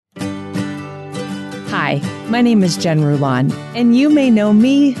Hi, my name is Jen Rulon, and you may know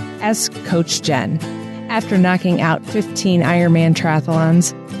me as Coach Jen. After knocking out 15 Ironman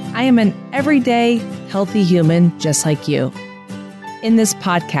triathlons, I am an everyday, healthy human just like you. In this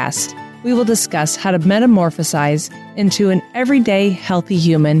podcast, we will discuss how to metamorphosize into an everyday, healthy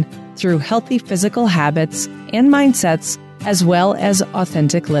human through healthy physical habits and mindsets, as well as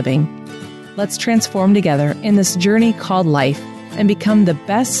authentic living. Let's transform together in this journey called life and become the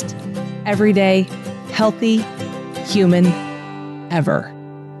best, everyday, healthy human ever.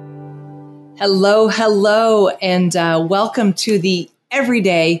 Hello, and welcome to the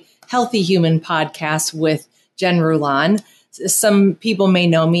Everyday Healthy Human podcast with Jen Rulon. Some people may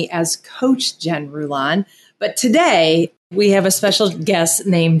know me as Coach Jen Rulon, but today we have a special guest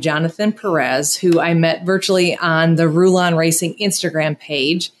named Jonathan Perez, who I met virtually on the Rulon Racing Instagram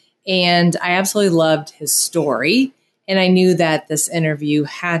page, and I absolutely loved his story, and I knew that this interview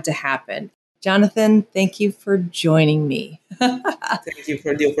had to happen. Jonathan, thank you for joining me. Thank you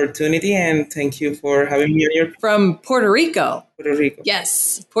for the opportunity, and thank you for having me on your... From Puerto Rico. Puerto Rico.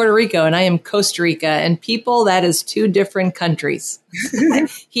 Yes, Puerto Rico, and I am Costa Rica. And people, that is two different countries.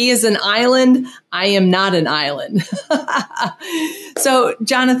 He is an island. I am not an island. So,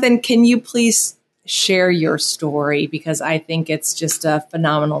 Jonathan, can you please share your story? Because I think it's just a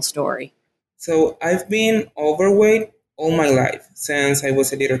phenomenal story. So I've been overweight all my life. Since I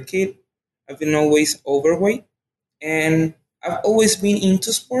was a little kid, I've been always overweight. And I've always been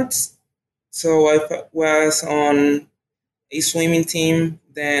into sports. So I was on a swimming team,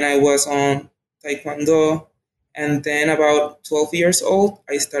 then I was on taekwondo, and then about 12 years old,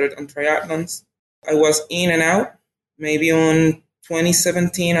 I started on triathlons. I was in and out. Maybe on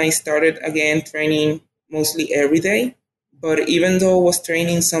 2017, I started again training mostly every day. But even though I was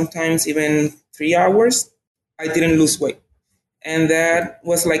training sometimes even 3 hours, I didn't lose weight. And that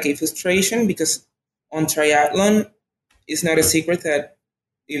was like a frustration because on triathlon, it's not a secret that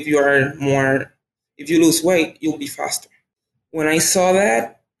if you lose weight, you'll be faster. When I saw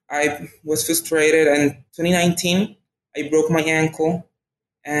that, I was frustrated. And 2019, I broke my ankle,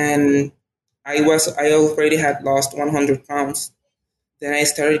 and I already had lost 100 pounds. Then I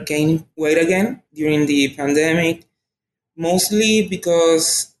started gaining weight again during the pandemic, mostly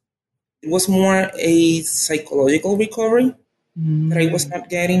because it was more a psychological recovery that I was not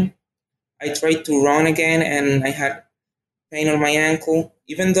getting. I tried to run again, and I had pain on my ankle.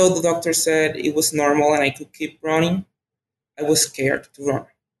 Even though the doctor said it was normal and I could keep running, I was scared to run.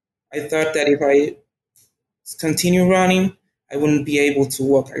 I thought that if I continue running, I wouldn't be able to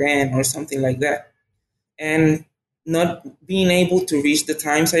walk again or something like that. And not being able to reach the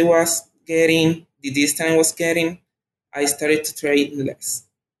times I was getting, the distance I was getting, I started to train less.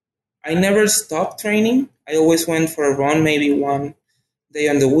 I never stopped training. I always went for a run, maybe one day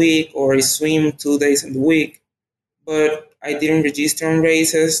on the week, or I swim 2 days in the week. But I didn't register on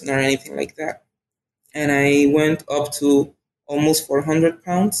races nor anything like that. And I went up to almost 400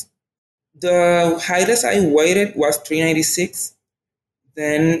 pounds. The highest I weighted was 396.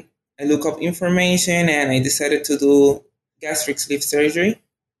 Then I looked up information and I decided to do gastric sleeve surgery.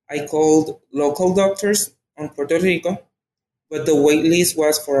 I called local doctors on Puerto Rico, but the wait list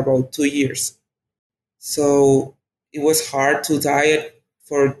was for about 2 years. So it was hard to diet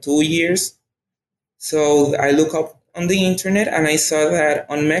for 2 years. So I looked up on the internet and I saw that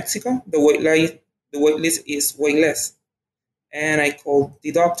on Mexico, the wait list is way less. And I called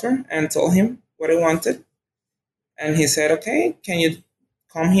the doctor and told him what I wanted. And he said, okay, can you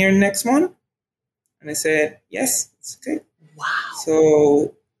come here next month? And I said, yes, it's okay. Wow.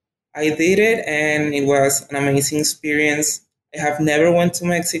 So I did it, and it was an amazing experience. I have never went to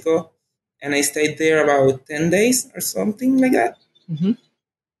Mexico, and I stayed there about 10 days or something like that. Mm-hmm.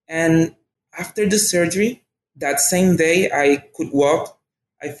 And after the surgery, that same day I could walk.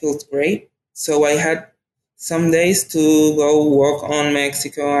 I felt great. So I had some days to go walk on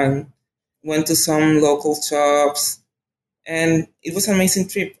Mexico and went to some local shops. And it was an amazing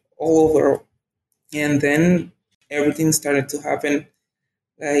trip all over. And then everything started to happen.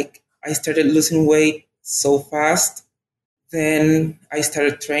 Like I started losing weight so fast. Then I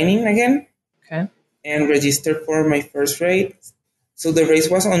started training again. Okay. And registered for my first race. So the race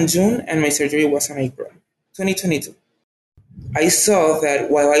was on June and my surgery was on April 2022. I saw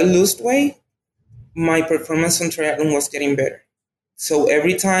that while I lost weight, my performance on triathlon was getting better. So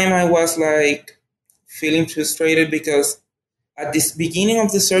every time I was like feeling frustrated because at this beginning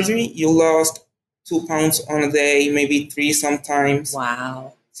of the surgery, you lost 2 pounds on a day, maybe 3 sometimes.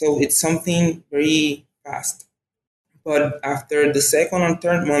 Wow. So it's something very fast. But after the second or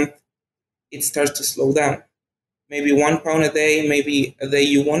third month, it starts to slow down. Maybe 1 pound a day, maybe a day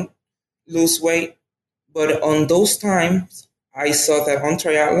you won't lose weight. But on those times, I saw that on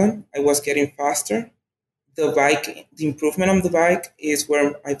triathlon, I was getting faster. The improvement on the bike is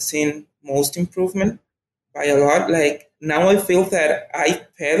where I've seen most improvement by a lot. Like now I feel that I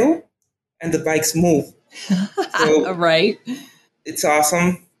pedal and the bikes move. So Right. it's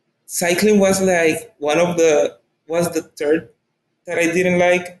awesome. Cycling was like was the third that I didn't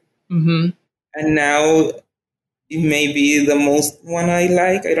like. Mm-hmm. And now it may be the most one I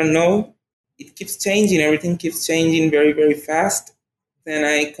like. I don't know. It keeps changing. Everything keeps changing very, very fast. Then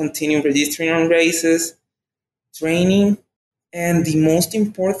I continue registering on races, training, and the most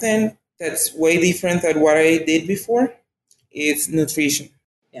important, that's way different than what I did before, is nutrition.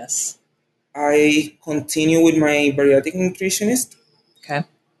 Yes. I continue with my bariatric nutritionist Okay.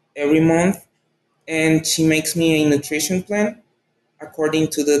 every month, and she makes me a nutrition plan according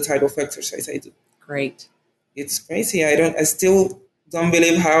to the type of exercise I do. Great. It's crazy. I still don't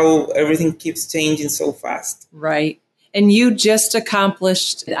believe how everything keeps changing so fast. Right. And you just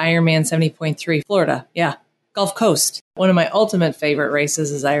accomplished Ironman 70.3 Florida. Yeah. Gulf Coast. One of my ultimate favorite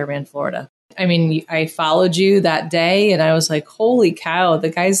races is Ironman Florida. I mean, I followed you that day and I was like, holy cow, the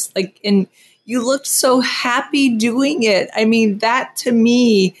guy's like, and you looked so happy doing it. I mean, that to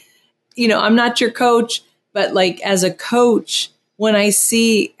me, I'm not your coach, but like as a coach, when I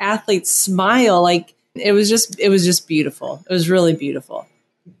see athletes smile, like it was just beautiful. It was really beautiful.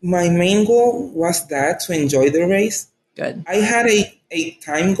 My main goal was that to enjoy the race. Good. I had a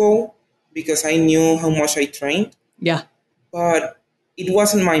time goal because I knew how much I trained, Yeah. but it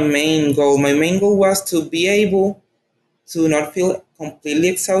wasn't my main goal. My main goal was to be able to not feel completely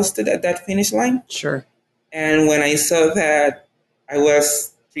exhausted at that finish line. Sure. And when I saw that I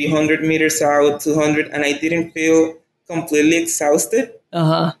was 300 meters out, 200, and I didn't feel completely exhausted,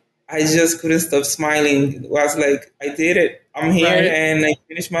 Uh-huh. I just couldn't stop smiling. It was like, I did it. I'm here Right. and I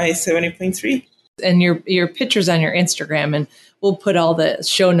finished my 70.3. And your pictures on your Instagram, and we'll put all the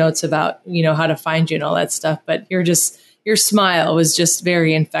show notes about, how to find you and all that stuff. But your smile was just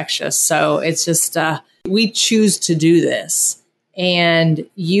very infectious. So it's just, we choose to do this. And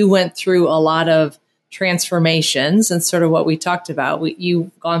you went through a lot of transformations and sort of what we talked about.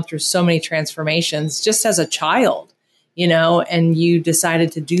 You've gone through so many transformations just as a child, and you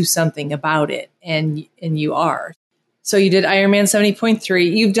decided to do something about it. And you are. So you did Ironman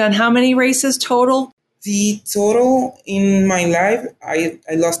 70.3. You've done how many races total? The total in my life, I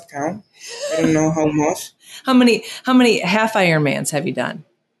lost count. I don't know how much. How many half Ironmans have you done?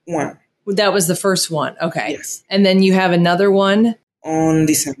 One. That was the first one. Okay. Yes. And then you have another one On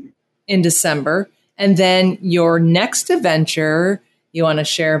December. in December. And then your next adventure, you want to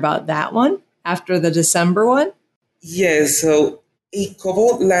share about that one after the December one? Yes, so a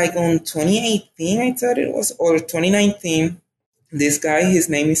couple, like on 2018, I thought it was, or 2019, this guy, his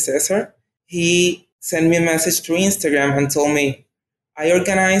name is Cesar, he sent me a message through Instagram and told me, I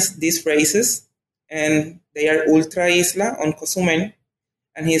organize these races and they are Ultra Isla on Cozumel.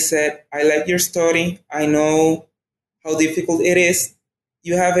 And he said, I like your story. I know how difficult it is.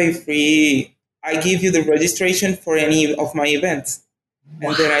 You have a free, I give you the registration for any of my events.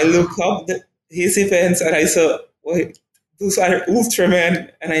 And then I look up his events and I saw, wait, those are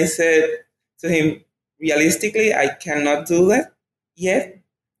Ultraman. And I said to him, realistically, I cannot do that yet,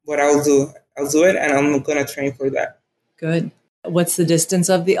 but I'll do it and I'm going to train for that. Good. What's the distance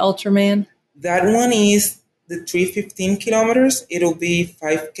of the Ultraman? That one is the 315 kilometers. It'll be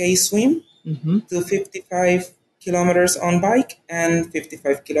 5K swim, 255 kilometers on bike, and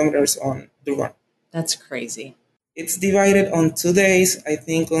 55 kilometers on the run. That's crazy. It's divided on 2 days. I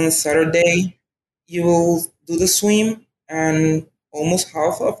think on Saturday you will do the swim and almost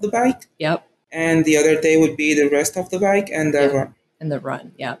half of the bike. Yep. And the other day would be the rest of the bike and the run. And the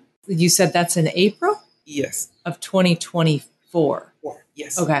run. Yeah. You said that's in April? Yes. Of 2024.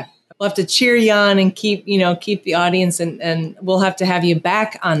 Yes. Okay. We'll have to cheer you on and keep the audience, and we'll have to have you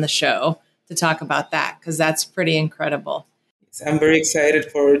back on the show to talk about that, because that's pretty incredible. Yes, I'm very excited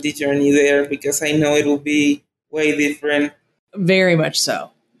for the journey there because I know it will be way different. Very much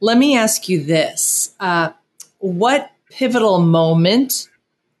so. Let me ask you this. What pivotal moment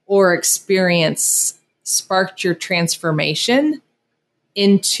or experience sparked your transformation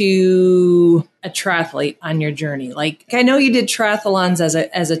into a triathlete on your journey? Like, I know you did triathlons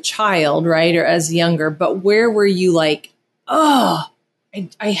as a child, right? Or as younger, but where were you like, oh,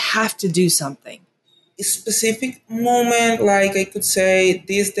 I have to do something? A specific moment, like I could say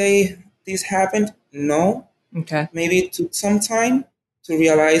this day, this happened. No. Okay. Maybe it took some time to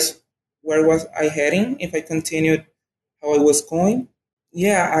realize where was I heading if I continued how I was going.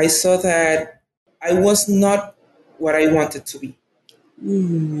 Yeah, I saw that I was not what I wanted to be.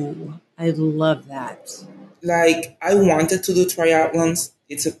 Ooh, I love that. Like I wanted to do triathlons.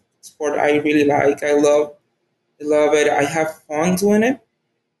 It's a sport I really like. I love it. I have fun doing it.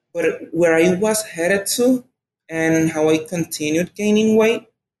 But where I was headed to and how I continued gaining weight,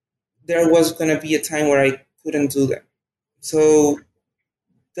 there was gonna be a time where I couldn't do that. So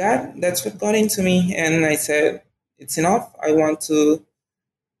that's what got into me, and I said, it's enough. I want to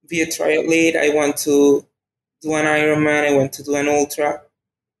be a triathlete. I want to do an Ironman. I want to do an ultra.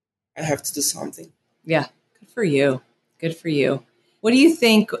 I have to do something. Yeah, good for you. Good for you. What do you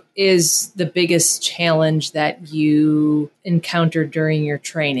think is the biggest challenge that you encountered during your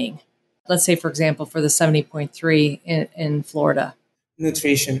training? Let's say, for example, for the 70.3 in Florida.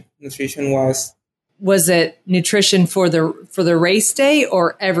 Nutrition was Was it nutrition for the race day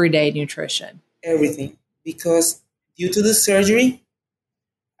or everyday nutrition? everything because due to the surgery,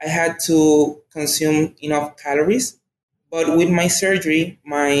 I had to consume enough calories. But with my surgery,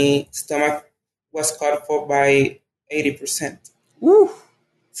 my stomach was cut for by 80%. Woo.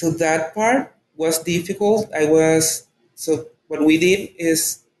 So that part was difficult. So what we did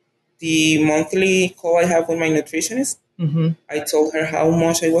is the monthly call I have with my nutritionist. Mm-hmm. I told her how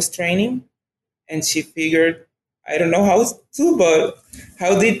much I was training, and she figured, I don't know how to, but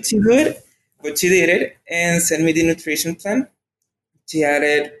how did she do it? But she did it and sent me the nutrition plan. She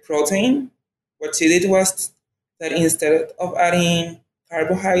added protein. What she did was that instead of adding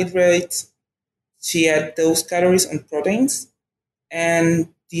carbohydrates, she added those calories on proteins. And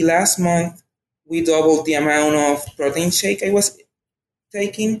the last month, we doubled the amount of protein shake I was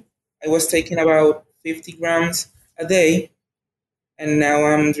taking. I was taking about 50 grams a day, and now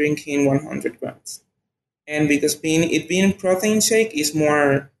I'm drinking 100 grams. And because being protein shake is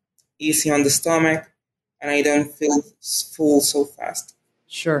more easy on the stomach, and I don't feel full so fast.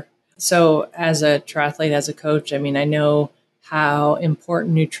 Sure. So, as a triathlete, as a coach, I mean, I know how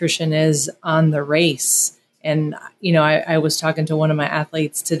important nutrition is on the race. And, I was talking to one of my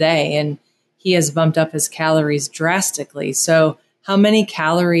athletes today, and he has bumped up his calories drastically. So, how many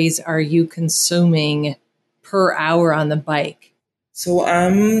calories are you consuming per hour on the bike? So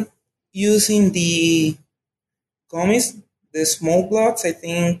I'm using the gummies, the small blocks. I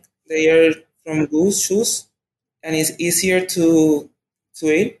think they are from Goose Shoes, and it's easier to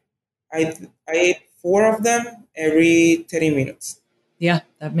eat. I I ate four of them every 30 minutes. Yeah,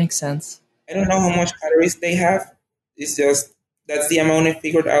 that makes sense. I don't know how much calories they have. It's just that's the amount I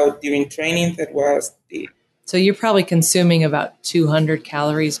figured out during training. That was the So, you're probably consuming about 200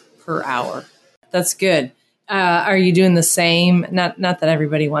 calories per hour. That's good. Are you doing the same? Not that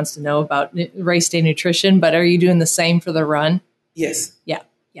everybody wants to know about race day nutrition, but are you doing the same for the run? yes. Yeah,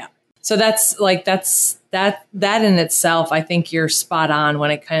 yeah. So that in itself, I think you're spot on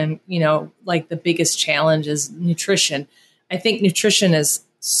when it kind of, like the biggest challenge is nutrition. I think nutrition is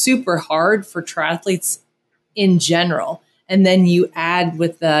super hard for triathletes in general. And then you add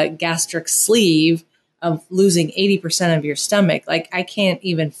with the gastric sleeve of losing 80% of your stomach. Like I can't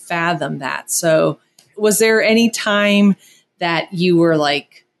even fathom that. So was there any time that you were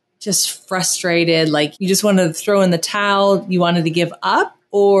like just frustrated, like you just wanted to throw in the towel, you wanted to give up,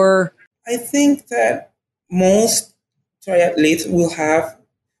 or I think that most triathletes will have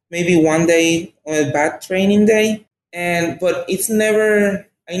maybe one day on a bad training day, and but it's never.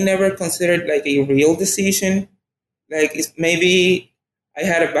 I never considered like a real decision. Like it's maybe I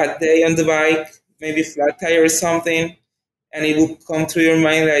had a bad day on the bike, maybe flat tire or something, and it will come to your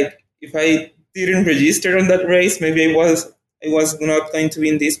mind like if I didn't register on that race, maybe I was not going to be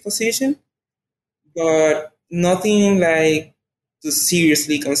in this position. But nothing like to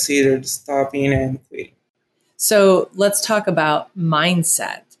seriously consider stopping and quitting. so let's talk about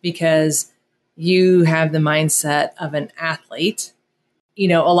mindset because you have the mindset of an athlete.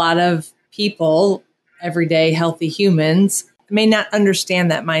 A lot of people, everyday healthy humans, may not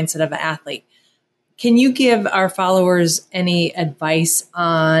understand that mindset of an athlete. Can you give our followers any advice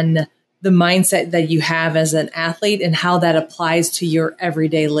on the mindset that you have as an athlete and how that applies to your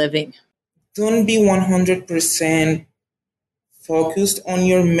everyday living? Don't be 100% focused on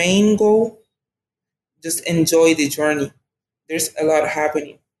your main goal. Just enjoy the journey. There's a lot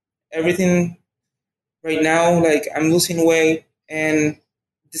happening. Everything right now, like I'm losing weight, and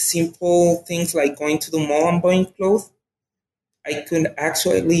the simple things like going to the mall and buying clothes, I could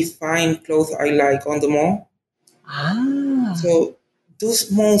actually find clothes I like on the mall. Ah, So those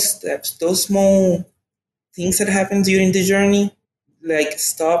small steps, those small things that happen during the journey, like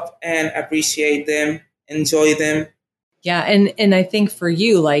stop and appreciate them, enjoy them. yeah. And I think for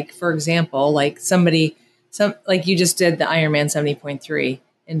you, like, for example, like like you just did the Ironman 70.3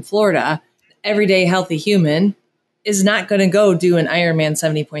 in Florida, everyday healthy human. is not going to go do an Ironman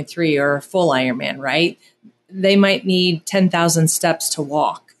 70.3 or a full Ironman, right? They might need 10,000 steps to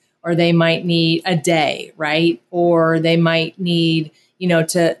walk, or they might need a day, right? Or they might need,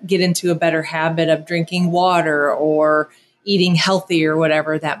 to get into a better habit of drinking water or eating healthy or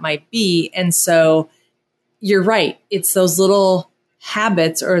whatever that might be. And so you're right. It's those little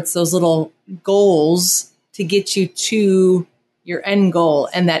habits, or it's those little goals to get you to your end goal.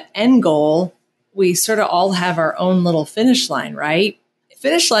 And that end goal, we sort of all have our own little finish line, right?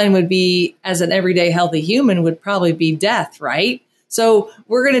 Finish line would be, as an everyday healthy human, would probably be death, right? So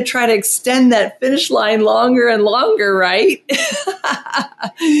we're going to try to extend that finish line longer and longer, right?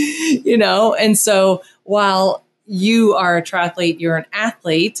 And so while you are a triathlete, you're an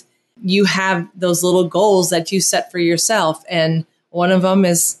athlete, you have those little goals that you set for yourself. And one of them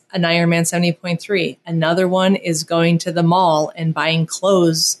is an Ironman 70.3. Another one is going to the mall and buying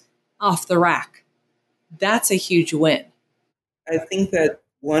clothes off the rack. That's a huge win. I think that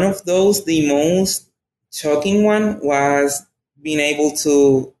one of those, the most shocking one, was being able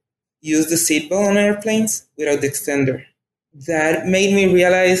to use the seatbelt on airplanes without the extender. That made me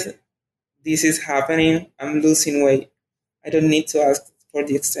realize this is happening. I'm losing weight. I don't need to ask for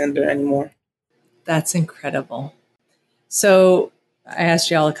the extender anymore. That's incredible. So I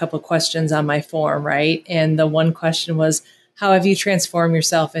asked y'all a couple of questions on my form, right? And the one question was, how have you transformed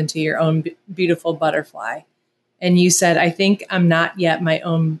yourself into your own beautiful butterfly? And you said, I think I'm not yet my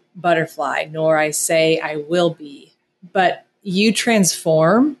own butterfly, nor I say I will be. But you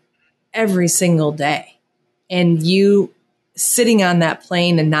transform every single day. And you sitting on that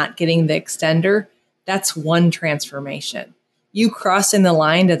plane and not getting the extender, that's one transformation. You crossing the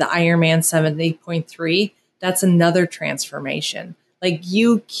line to the Ironman 70.3, that's another transformation. Like,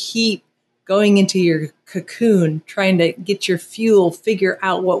 you keep going into your cocoon, trying to get your fuel, figure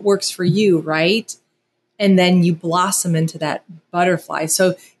out what works for you, right? And then you blossom into that butterfly.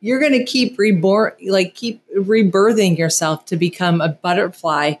 So you're going to keep rebirthing yourself to become a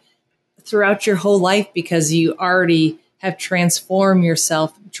butterfly throughout your whole life, because you already have transformed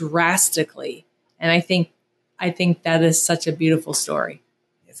yourself drastically. And I think that is such a beautiful story.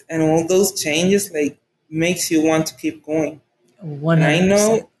 Yes, and all those changes makes you want to keep going. 100%. And I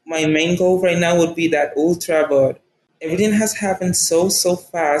know my main goal right now would be that ultra, but everything has happened so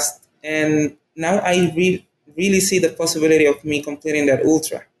fast, and now I really see the possibility of me completing that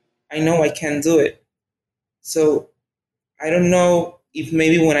ultra. I know I can do it. So I don't know if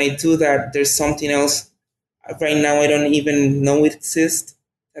maybe when I do that, there's something else right now I don't even know it exists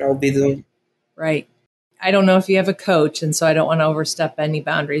that I'll be doing. Right. I don't know if you have a coach, and so I don't want to overstep any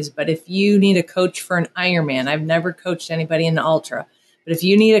boundaries, but if you need a coach for an Ironman, I've never coached anybody in the ultra, but if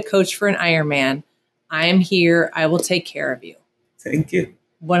you need a coach for an Ironman, I am here. I will take care of you. Thank you.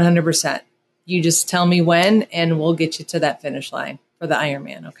 100%. You just tell me when, and we'll get you to that finish line for the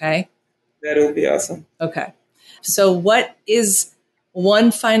Ironman. Okay. That would be awesome. Okay. So what is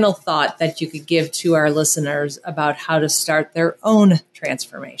one final thought that you could give to our listeners about how to start their own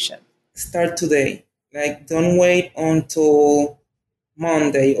transformation? Start today. Don't wait until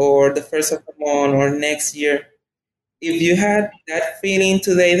Monday or the first of the month or next year. If you had that feeling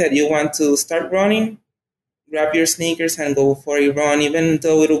today that you want to start running, grab your sneakers and go for a run, even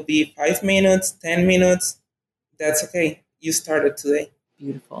though it'll be 5 minutes, 10 minutes. That's okay. You started today.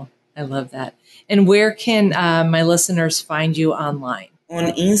 Beautiful. I love that. And where can my listeners find you online? On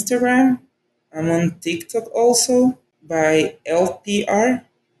Instagram. I'm on TikTok also by LPR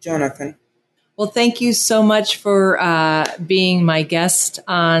Jonathan. Well, thank you so much for being my guest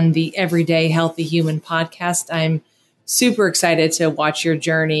on the Everyday Healthy Human podcast. I'm super excited to watch your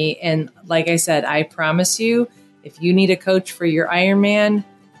journey. And like I said, I promise you, if you need a coach for your Ironman,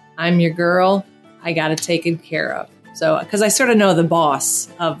 I'm your girl. I got it taken care of. So, because I sort of know the boss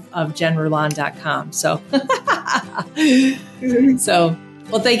of jenrulon.com. So,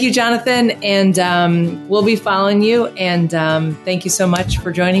 well, thank you, Jonathan. And we'll be following you. And thank you so much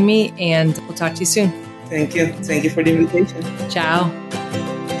for joining me. And we'll talk to you soon. Thank you. Thank you for the invitation. Ciao.